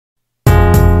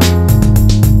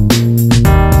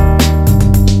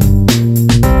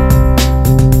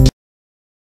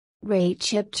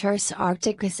Trachipterus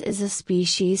arcticus is a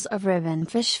species of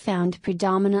ribbonfish found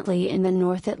predominantly in the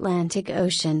North Atlantic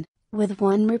Ocean, with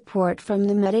one report from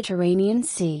the Mediterranean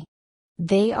Sea.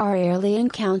 They are rarely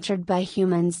encountered by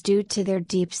humans due to their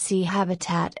deep sea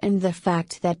habitat and the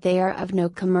fact that they are of no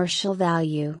commercial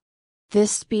value.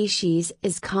 This species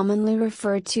is commonly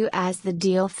referred to as the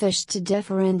dealfish to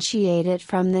differentiate it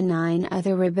from the 9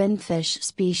 other ribbonfish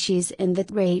species in the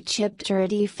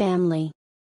Trachipteridae family.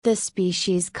 The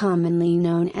species commonly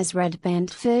known as red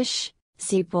bandfish,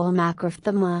 Cepola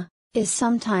macrophthalma, is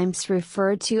sometimes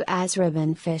referred to as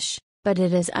ribbonfish, but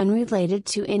it is unrelated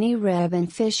to any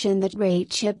ribbonfish in the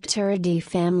Trachipteridae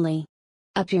family.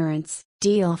 Appearance: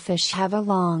 dealfish have a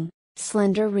long,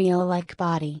 slender eel-like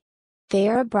body. They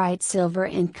are bright silver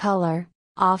in color,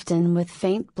 often with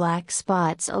faint black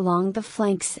spots along the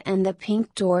flanks, and the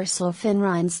pink dorsal fin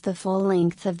runs the full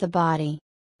length of the body.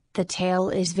 The tail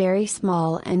is very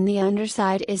small and the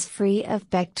underside is free of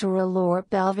pectoral or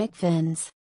pelvic fins.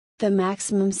 The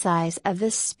maximum size of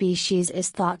this species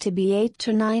is thought to be 8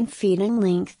 to 9 feet in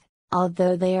length,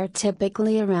 although they are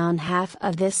typically around half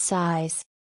of this size.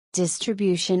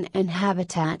 Distribution and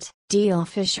habitat: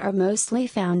 dealfish are mostly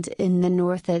found in the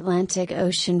North Atlantic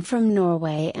Ocean from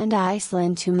Norway and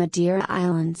Iceland to Madeira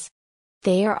Islands.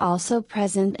 They are also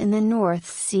present in the North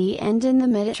Sea and in the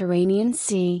Mediterranean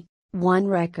Sea, one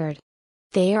record.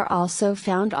 They are also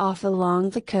found off along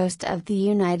the coast of the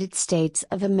United States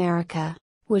of America,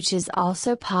 which is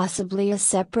also possibly a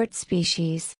separate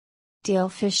species.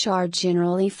 Dealfish are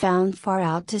generally found far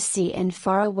out to sea and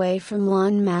far away from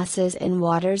land masses in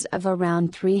waters of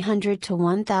around 300 to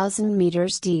 1,000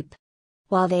 meters deep.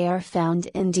 While they are found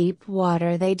in deep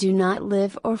water, they do not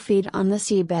live or feed on the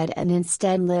seabed and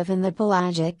instead live in the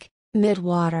pelagic,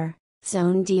 mid-water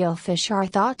zone. Dealfish are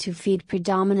thought to feed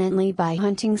predominantly by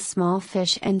hunting small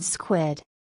fish and squid.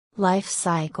 Life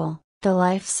cycle: the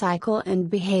life cycle and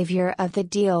behavior of the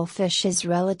dealfish is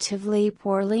relatively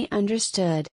poorly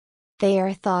understood. They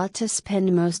are thought to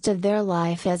spend most of their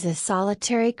life as a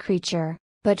solitary creature,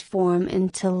 but form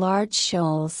into large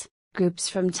shoals, groups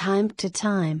from time to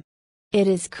time. It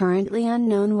is currently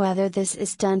unknown whether this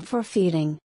is done for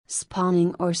feeding,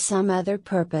 spawning, or some other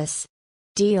purpose.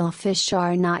 Dealfish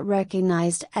are not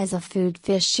recognized as a food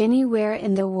fish anywhere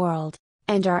in the world,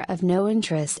 and are of no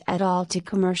interest at all to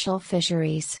commercial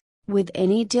fisheries, with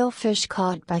any dealfish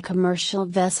caught by commercial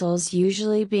vessels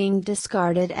usually being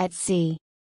discarded at sea.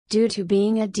 Due to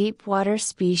being a deep water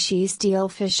species,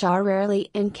 dealfish are rarely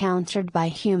encountered by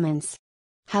humans.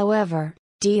 However,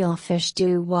 dealfish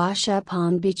do wash up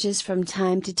on beaches from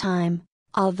time to time,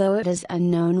 although it is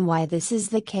unknown why this is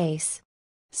the case.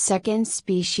 Second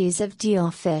species of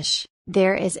dealfish: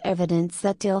 there is evidence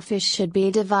that dealfish should be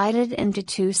divided into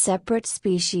 2 separate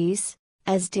species,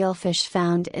 as dealfish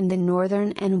found in the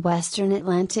northern and western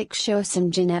Atlantic show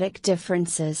some genetic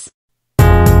differences.